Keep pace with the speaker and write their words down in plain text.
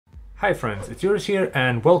Hi friends, it's Juris here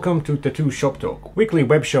and welcome to Tattoo Shop Talk, weekly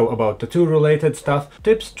web show about tattoo related stuff,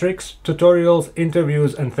 tips, tricks, tutorials,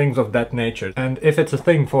 interviews and things of that nature. And if it's a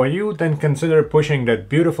thing for you, then consider pushing that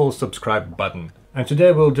beautiful subscribe button. And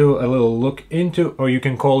today we'll do a little look into, or you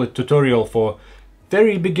can call it tutorial for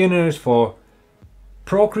very beginners, for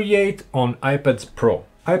Procreate on iPad Pro.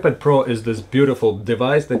 iPad Pro is this beautiful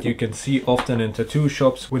device that you can see often in tattoo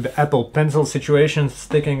shops with the Apple Pencil situation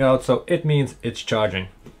sticking out, so it means it's charging.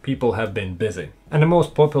 People have been busy. And the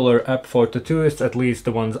most popular app for tattooists, at least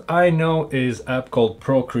the ones I know, is an app called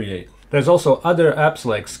Procreate. There's also other apps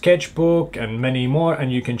like Sketchbook and many more,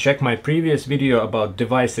 and you can check my previous video about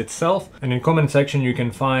device itself, and in comment section you can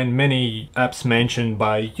find many apps mentioned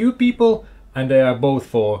by you people, and they are both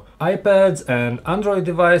for iPads and Android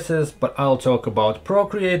devices, but I'll talk about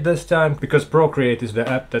Procreate this time because Procreate is the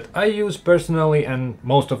app that I use personally and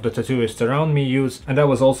most of the tattooists around me use, and that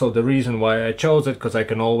was also the reason why I chose it, because I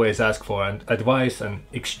can always ask for advice and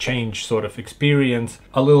exchange sort of experience.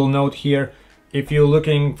 A little note here: if you're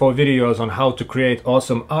looking for videos on how to create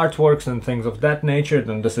awesome artworks and things of that nature,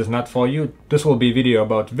 then this is not for you. This will be a video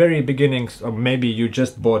about very beginnings, or maybe you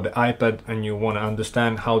just bought the iPad and you want to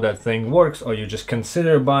understand how that thing works, or you just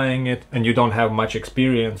consider buying it and you don't have much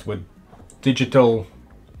experience with digital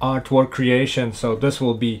artwork creation. So this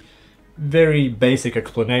will be very basic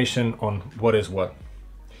explanation on what is what.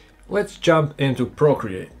 Let's jump into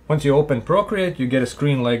Procreate. Once you open Procreate, you get a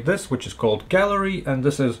screen like this, which is called Gallery, and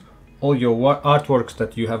this is all your artworks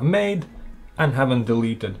that you have made and haven't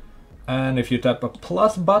deleted. And if you tap a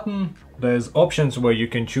plus button, there's options where you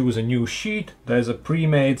can choose a new sheet. There's a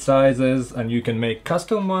pre-made sizes and you can make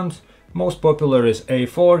custom ones. Most popular is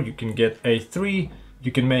A4, you can get A3.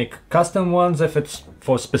 You can make custom ones if it's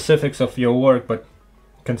for specifics of your work, but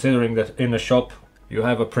considering that in a shop you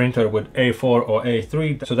have a printer with A4 or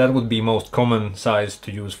A3, so that would be most common size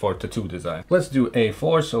to use for tattoo design. Let's do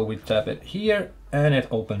A4, so we tap it here and it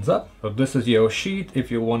opens up. So this is your sheet. If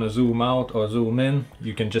you want to zoom out or zoom in,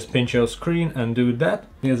 you can just pinch your screen and do that.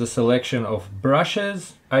 Here's a selection of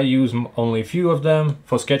brushes. I use only a few of them.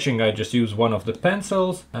 For sketching I just use one of the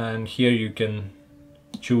pencils, and here you can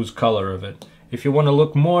choose color of it. If you want to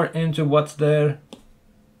look more into what's there,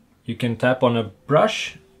 you can tap on a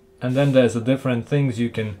brush, and then there's the different things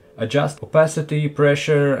you can adjust: opacity,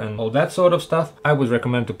 pressure, and all that sort of stuff. I would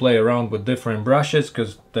recommend to play around with different brushes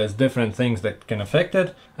because there's different things that can affect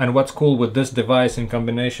it. And what's cool with this device in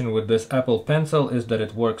combination with this Apple Pencil is that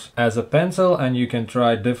it works as a pencil, and you can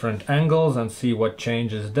try different angles and see what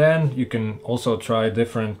changes then. You can also try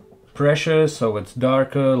different pressures, so it's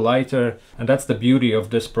darker, lighter, and that's the beauty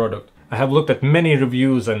of this product. I have looked at many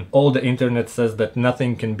reviews and all the internet says that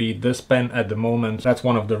nothing can beat this pen at the moment. That's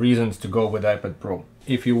one of the reasons to go with iPad Pro.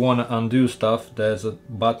 If you want to undo stuff, there's a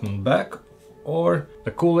button back, or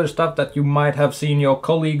the cooler stuff that you might have seen your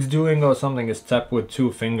colleagues doing or something is tap with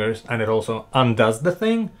 2 fingers and it also undoes the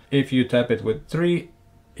thing. If you tap it with 3,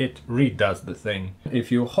 it redoes the thing.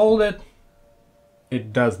 If you hold it,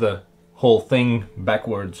 it does the whole thing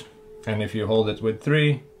backwards. And if you hold it with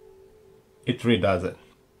 3, it redoes it.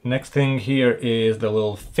 Next thing here is the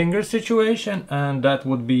little finger situation, and that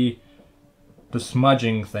would be the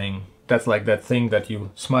smudging thing. That's like that thing that you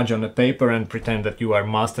smudge on a paper and pretend that you are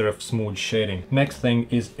master of smooth shading. Next thing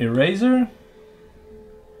is eraser.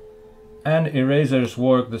 And erasers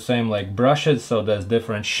work the same like brushes, so there's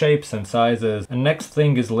different shapes and sizes. And next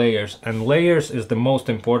thing is layers, and layers is the most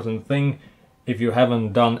important thing if you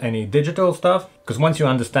haven't done any digital stuff, because once you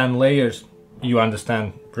understand layers, you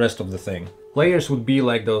understand the rest of the thing. Layers would be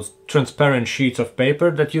like those transparent sheets of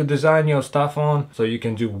paper that you design your stuff on. So you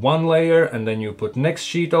can do one layer and then you put next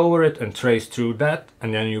sheet over it and trace through that,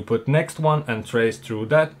 and then you put next one and trace through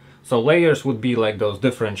that. So layers would be like those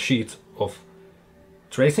different sheets of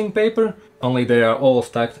tracing paper, only they are all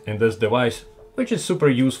stacked in this device, which is super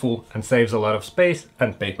useful and saves a lot of space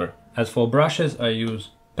and paper. As for brushes, I use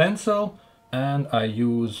pencil, and I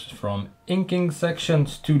use from inking section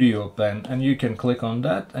Studio Pen, and you can click on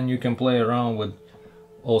that and you can play around with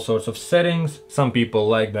all sorts of settings. Some people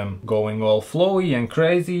like them going all flowy and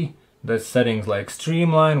crazy. There's settings like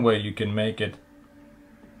Streamline where you can make it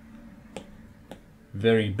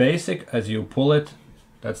very basic. As you pull it,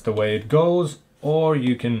 that's the way it goes, or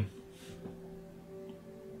you can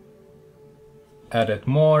add it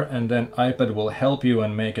more and then iPad will help you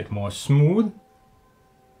and make it more smooth,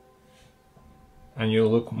 and you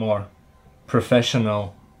look more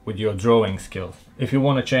professional with your drawing skills. If you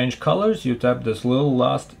want to change colors, you tap this little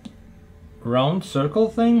last round circle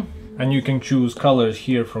thing, and you can choose colors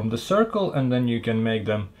here from the circle, and then you can make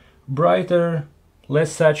them brighter, less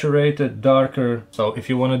saturated, darker. So if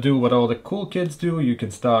you want to do what all the cool kids do, you can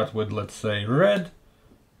start with, let's say, red.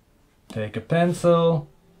 Take a pencil,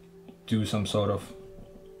 do some sort of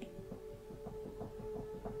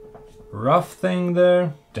rough thing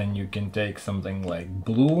there. Then you can take something like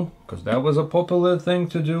blue, because that was a popular thing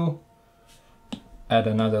to do. Add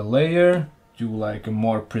another layer, do like a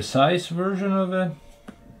more precise version of it,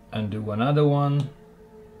 and do another one,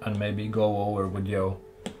 and maybe go over with your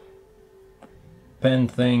pen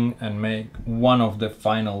thing and make one of the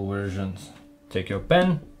final versions. Take your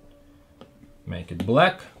pen, make it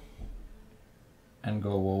black, and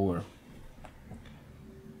go over.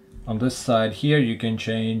 On this side here you can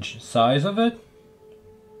change size of it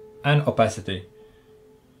and opacity.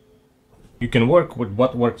 You can work with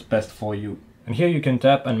what works best for you. And here you can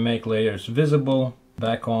tap and make layers visible,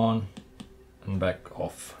 back on and back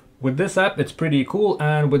off. With this app it's pretty cool,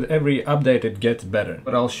 and with every update it gets better.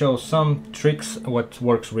 But I'll show some tricks what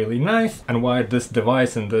works really nice and why this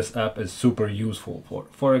device in this app is super useful for.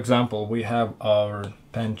 For example, we have our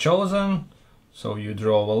pen chosen. So you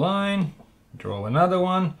draw a line, draw another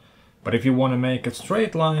one, but if you want to make a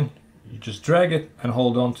straight line, you just drag it and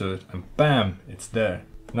hold on to it and bam, it's there.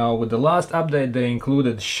 Now with the last update they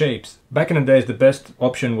included shapes. Back in the days the best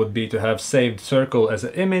option would be to have saved circle as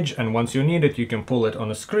an image, and once you need it you can pull it on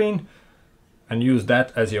a screen and use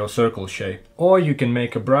that as your circle shape. Or you can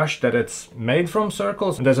make a brush that it's made from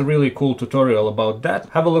circles, and there's a really cool tutorial about that.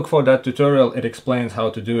 Have a look for that tutorial, it explains how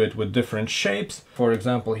to do it with different shapes. For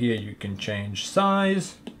example, here you can change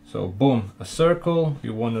size. So boom, a circle,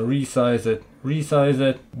 you want to resize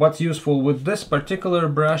it. What's useful with this particular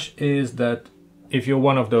brush is that if you're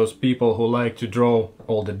one of those people who like to draw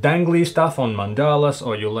all the dangly stuff on mandalas,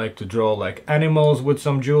 or you like to draw like animals with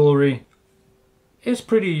some jewelry, it's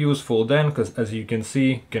pretty useful then, because as you can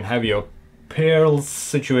see, you can have your pearls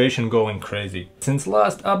situation going crazy. Since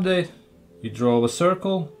last update, you draw a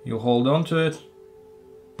circle, you hold on to it,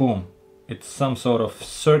 boom. It's some sort of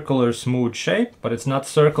circular smooth shape, but it's not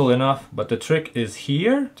circle enough. But the trick is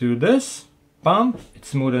here, do this, bam, it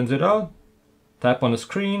smoothens it out, tap on the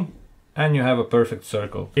screen, and you have a perfect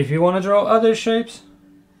circle. If you want to draw other shapes,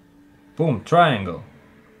 boom, triangle,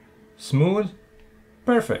 smooth,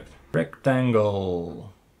 perfect.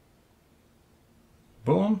 Rectangle,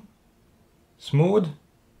 boom, smooth,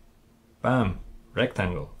 bam,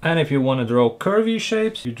 rectangle. And if you want to draw curvy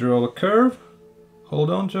shapes, you draw a curve, hold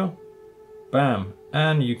on to, bam,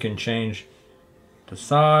 and you can change the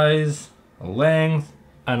size, the length,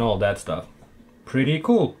 and all that stuff. Pretty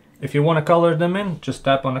cool. If you want to color them in, just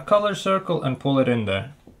tap on a color circle and pull it in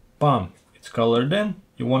there. Bam, it's colored in.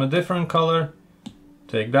 You want a different color,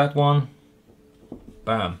 take that one,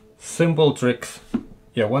 bam. Simple tricks.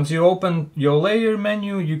 Yeah, once you open your layer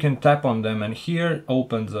menu, you can tap on them, and here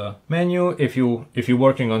opens a menu. If you're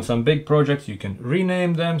working on some big projects, you can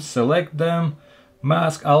rename them, select them,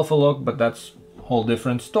 mask, alpha lock, but that's a whole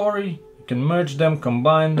different story. You can merge them,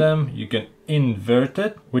 combine them, you can invert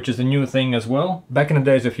it, which is a new thing as well. Back in the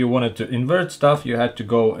days, if you wanted to invert stuff, you had to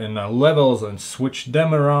go in levels and switch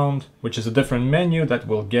them around, which is a different menu that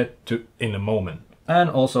we'll get to in a moment.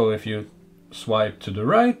 And also if you swipe to the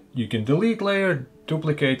right, you can delete layer,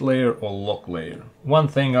 duplicate layer, or lock layer. One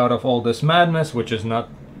thing out of all this madness, which is not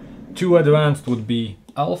too advanced, would be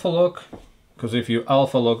alpha lock. Because if you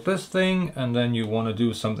alpha lock this thing and then you want to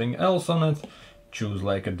do something else on it, choose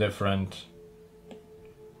like a different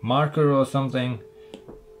marker or something,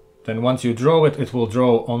 then once you draw it, it will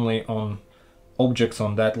draw only on objects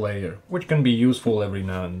on that layer, which can be useful every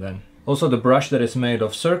now and then. Also, the brush that is made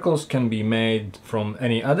of circles can be made from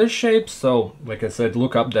any other shapes, so like I said,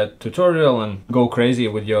 look up that tutorial and go crazy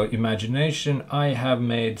with your imagination. I have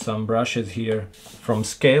made some brushes here from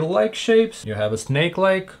scale-like shapes. You have a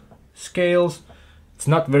snake-like scales. It's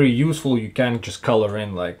not very useful, you can't just color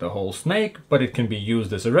in like the whole snake, but it can be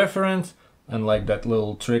used as a reference, and like that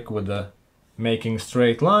little trick with the making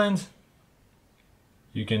straight lines,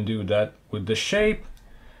 you can do that with the shape.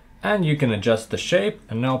 And you can adjust the shape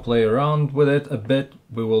and now play around with it a bit.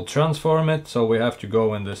 We will transform it, so we have to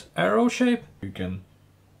go in this arrow shape. You can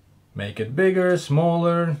make it bigger,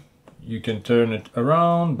 smaller. You can turn it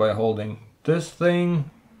around by holding this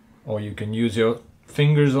thing, or you can use your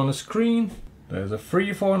fingers on the screen. There's a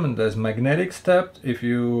freeform and there's magnetic step. If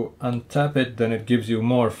you untap it, then it gives you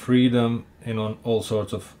more freedom in on all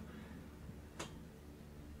sorts of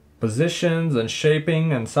positions and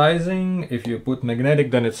shaping and sizing. If you put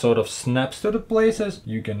magnetic, then it sort of snaps to the places.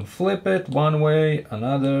 You can flip it one way,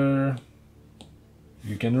 another.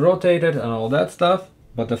 You can rotate it and all that stuff.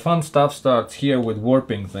 But the fun stuff starts here with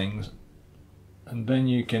warping things. And then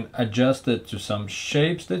you can adjust it to some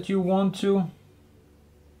shapes that you want to.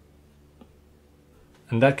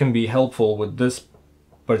 And that can be helpful with this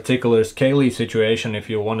particular scaly situation if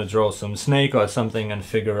you want to draw some snake or something and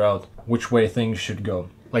figure out which way things should go.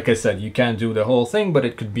 Like I said, you can't do the whole thing, but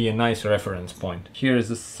it could be a nice reference point. Here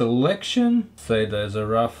is a selection. Say there's a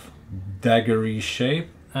rough daggery shape,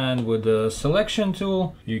 and with the selection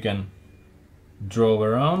tool you can draw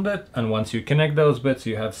around it, and once you connect those bits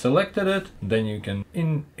you have selected it, then you can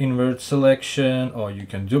invert selection, or you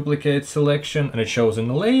can duplicate selection and it shows in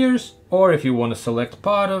the layers. Or if you want to select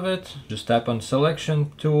part of it, just tap on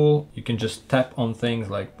selection tool. You can just tap on things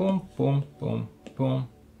like boom, boom, boom, boom,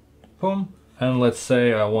 boom. And let's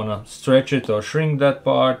say I want to stretch it or shrink that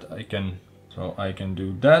part. I can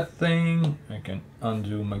do that thing. I can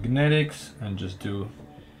undo magnetics and just do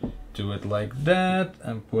it like that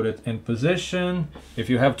and put it in position. If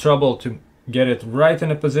you have trouble to get it right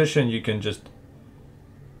in a position, you can just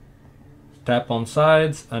tap on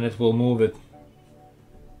sides and it will move it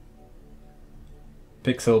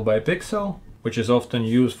pixel by pixel, which is often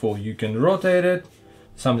useful. You can rotate it.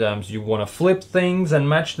 Sometimes you want to flip things and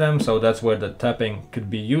match them, so that's where the tapping could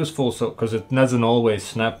be useful, so because it doesn't always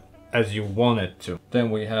snap as you want it to.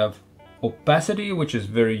 Then we have opacity, which is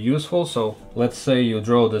very useful. So let's say you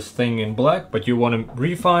draw this thing in black, but you want to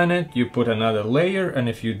refine it, you put another layer, and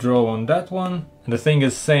if you draw on that one, the thing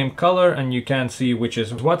is same color and you can't see which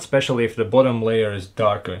is what, especially if the bottom layer is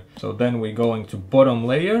darker. So then we go into bottom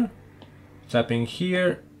layer, tapping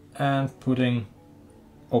here and putting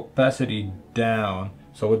opacity down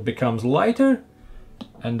so it becomes lighter,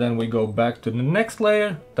 and then we go back to the next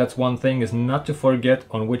layer. That's one thing, is not to forget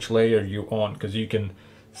on which layer you on, because you can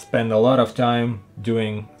spend a lot of time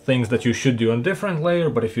doing things that you should do on different layer,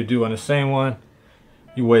 but if you do on the same one,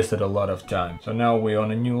 you wasted a lot of time. So now we're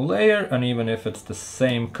on a new layer, and even if it's the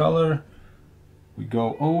same color, we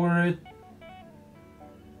go over it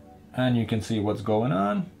and you can see what's going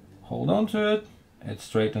on. Hold on to it, it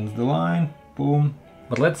straightens the line, boom.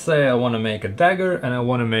 But let's say I want to make a dagger and I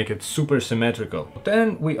want to make it super symmetrical.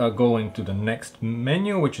 Then we are going to the next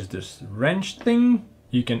menu, which is this wrench thing.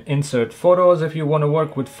 You can insert photos if you want to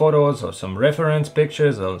work with photos, or some reference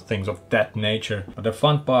pictures or things of that nature. But the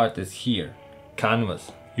fun part is here,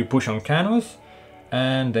 canvas. You push on canvas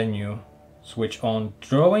and then you switch on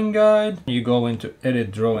drawing guide. You go into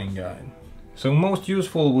edit drawing guide. So most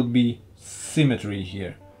useful would be symmetry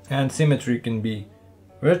here. And symmetry can be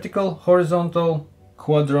vertical, horizontal,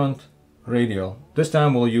 quadrant, radial. This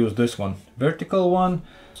time we'll use this one, vertical one.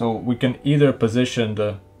 So we can either position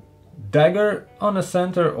the dagger on the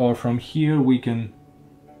center, or from here we can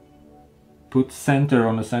put center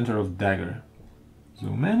on the center of dagger.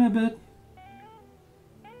 Zoom in a bit.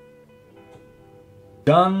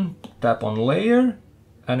 Done. Tap on layer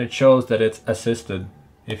and it shows that it's assisted.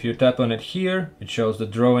 If you tap on it here, it shows the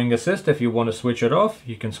drawing assist. If you want to switch it off,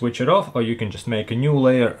 you can switch it off, or you can just make a new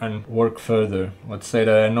layer and work further. Let's say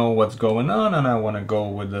that I know what's going on and I want to go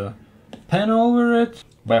with the pen over it.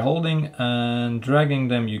 By holding and dragging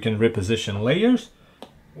them, you can reposition layers.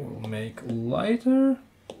 We'll make lighter.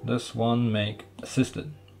 This one make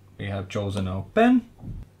assisted. We have chosen our pen.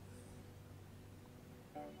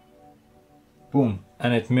 Boom.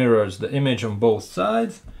 And it mirrors the image on both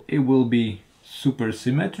sides. It will be super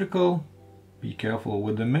symmetrical. Be careful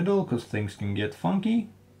with the middle because things can get funky.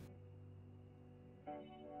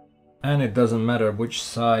 And it doesn't matter which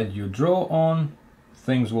side you draw on,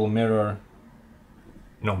 things will mirror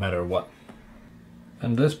no matter what.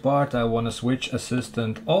 And this part I want to switch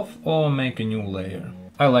assistant off or make a new layer.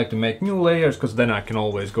 I like to make new layers because then I can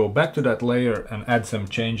always go back to that layer and add some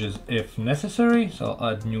changes if necessary. So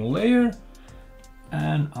I'll add new layer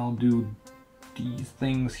and I'll do these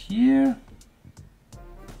things here.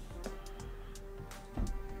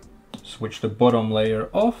 Switch the bottom layer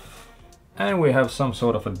off and we have some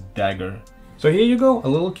sort of a dagger. So here you go, a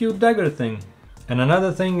little cute dagger thing. And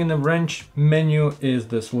another thing in the wrench menu is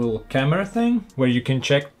this little camera thing where you can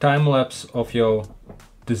check time-lapse of your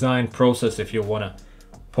design process if you want to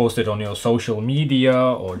post it on your social media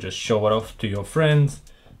or just show it off to your friends.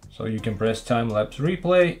 So you can press time-lapse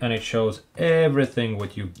replay and it shows everything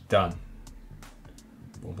what you've done.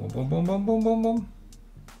 Boom, boom, boom, boom, boom, boom, boom, boom.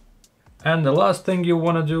 And the last thing you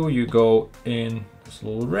want to do, you go in this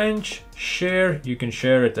little wrench, share. You can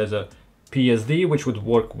share it as a PSD, which would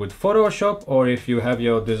work with Photoshop, or if you have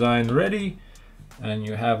your design ready and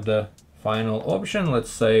you have the final option,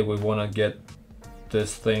 let's say we want to get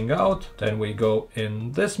this thing out, then we go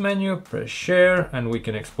in this menu, press share, and we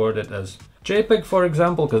can export it as JPEG, for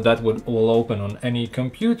example, because that will open on any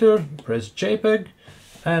computer. Press JPEG,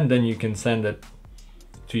 and then you can send it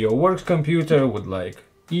to your work computer with like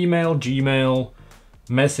email, Gmail,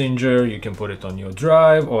 Messenger, you can put it on your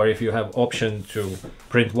drive, or if you have option to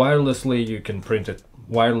print wirelessly, you can print it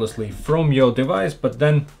wirelessly from your device, but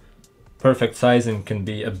then perfect sizing can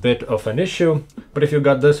be a bit of an issue. But if you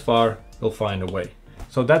got this far, you'll find a way.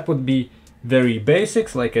 So that would be very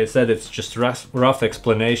basics. Like I said, it's just rough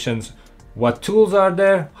explanations, what tools are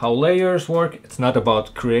there, how layers work. It's not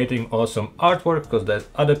about creating awesome artwork, because there's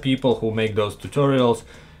other people who make those tutorials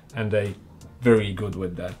and they're very good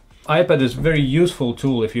with that. iPad is a very useful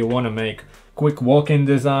tool if you want to make quick walk-in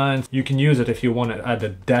designs. You can use it if you want to add a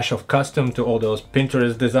dash of custom to all those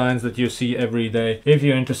Pinterest designs that you see every day. If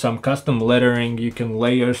you're into some custom lettering, you can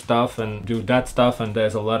layer stuff and do that stuff, and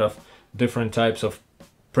there's a lot of different types of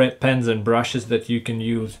pens and brushes that you can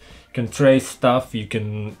use. You can trace stuff. You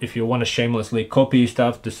can, if you want to shamelessly copy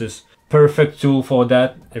stuff, this is perfect tool for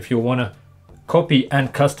that. If you want to copy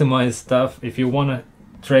and customize stuff, if you want to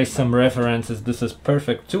trace some references, this is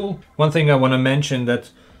perfect tool. One thing I want to mention,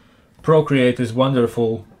 that Procreate is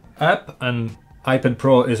wonderful app and iPad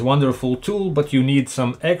Pro is wonderful tool, but you need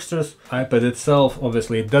some extras. iPad itself,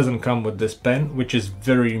 obviously, it doesn't come with this pen, which is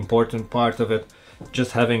very important part of it.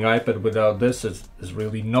 Just having iPad without this is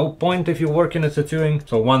really no point if you work in a tattooing.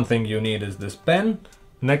 So one thing you need is this pen.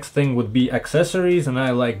 Next thing would be accessories, and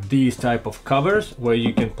I like these type of covers where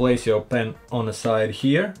you can place your pen on the side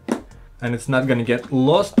here and it's not gonna get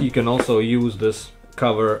lost. You can also use this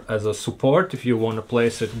cover as a support if you want to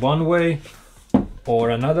place it one way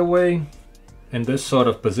or another way. In this sort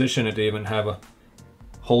of position, it even have a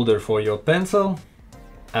holder for your pencil.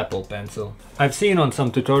 Apple Pencil. I've seen on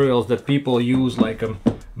some tutorials that people use like a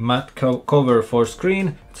matte cover for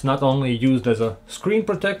screen. It's not only used as a screen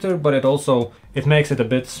protector, but it makes it a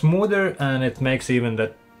bit smoother, and it makes even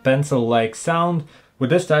that pencil-like sound. With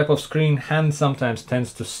this type of screen, hand sometimes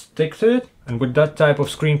tends to stick to it, and with that type of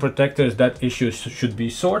screen protectors, that issue should be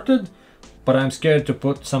sorted. But I'm scared to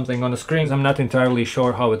put something on the screen. I'm not entirely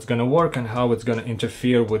sure how it's gonna work and how it's gonna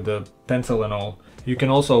interfere with the pencil and all. You can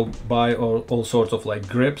also buy all sorts of like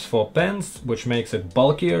grips for pens, which makes it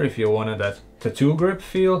bulkier if you wanted that tattoo grip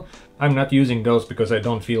feel. I'm not using those because I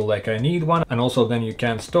don't feel like I need one. And also then you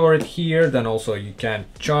can't store it here. Then also you can't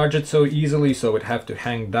charge it so easily, so it have to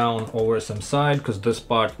hang down over some side, because this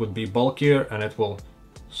part would be bulkier and it will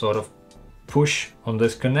sort of push on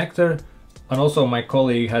this connector. And also my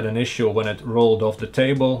colleague had an issue when it rolled off the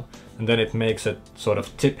table, and then it makes it sort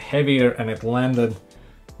of tip heavier, and it landed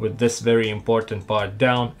with this very important part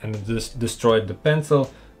down, and this destroyed the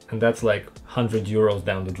pencil, and that's like 100 euros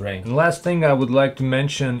down the drain. And last thing I would like to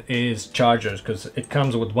mention is chargers, because it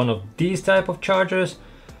comes with one of these type of chargers,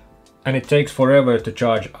 and it takes forever to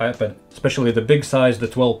charge iPad, especially the big size, the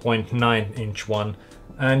 12.9 inch one.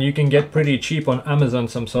 And you can get pretty cheap on Amazon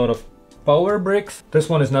some sort of power bricks. This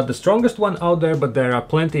one is not the strongest one out there, but there are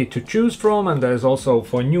plenty to choose from, and there's also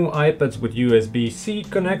for new iPads with USB-C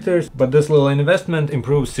connectors. But this little investment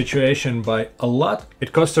improves situation by a lot.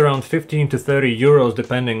 It costs around 15 to 30 euros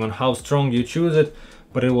depending on how strong you choose it,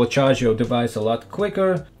 but it will charge your device a lot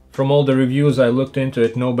quicker. From all the reviews I looked into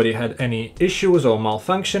it, nobody had any issues or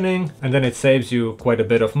malfunctioning, and then it saves you quite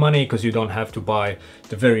a bit of money because you don't have to buy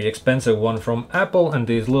the very expensive one from Apple, and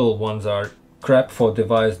these little ones are crap for a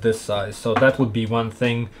device this size. So that would be one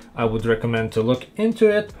thing I would recommend to look into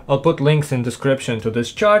it. I'll put links in description to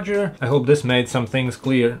this charger. I hope this made some things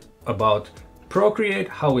clear about Procreate,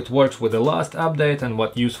 how it works with the last update and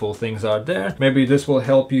what useful things are there. Maybe this will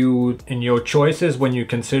help you in your choices when you're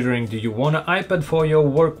considering, do you want an iPad for your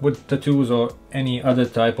work with tattoos or any other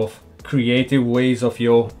type of creative ways of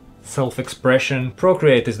your self-expression.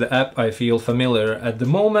 Procreate is the app I feel familiar at the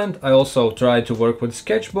moment. I also tried to work with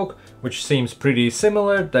Sketchbook, which seems pretty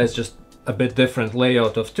similar. There's just a bit different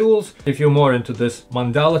layout of tools. If you're more into this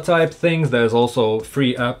mandala type things, there's also a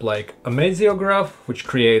free app like Amaziograph, which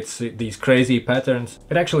creates these crazy patterns.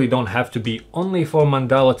 It actually don't have to be only for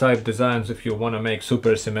mandala type designs. If you want to make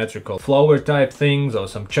super symmetrical flower type things or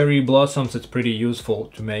some cherry blossoms, it's pretty useful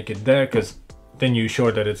to make it there, because then you're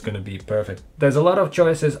sure that it's gonna be perfect. There's a lot of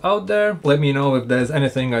choices out there. Let me know if there's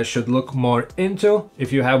anything I should look more into.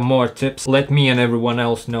 If you have more tips, let me and everyone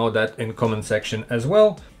else know that in comment section as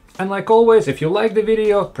well. And like always, if you like the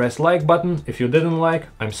video, press like button. If you didn't like,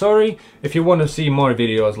 I'm sorry. If you want to see more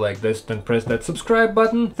videos like this, then press that subscribe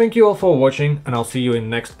button. Thank you all for watching, and I'll see you in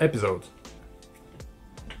next episode.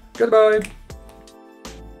 Goodbye!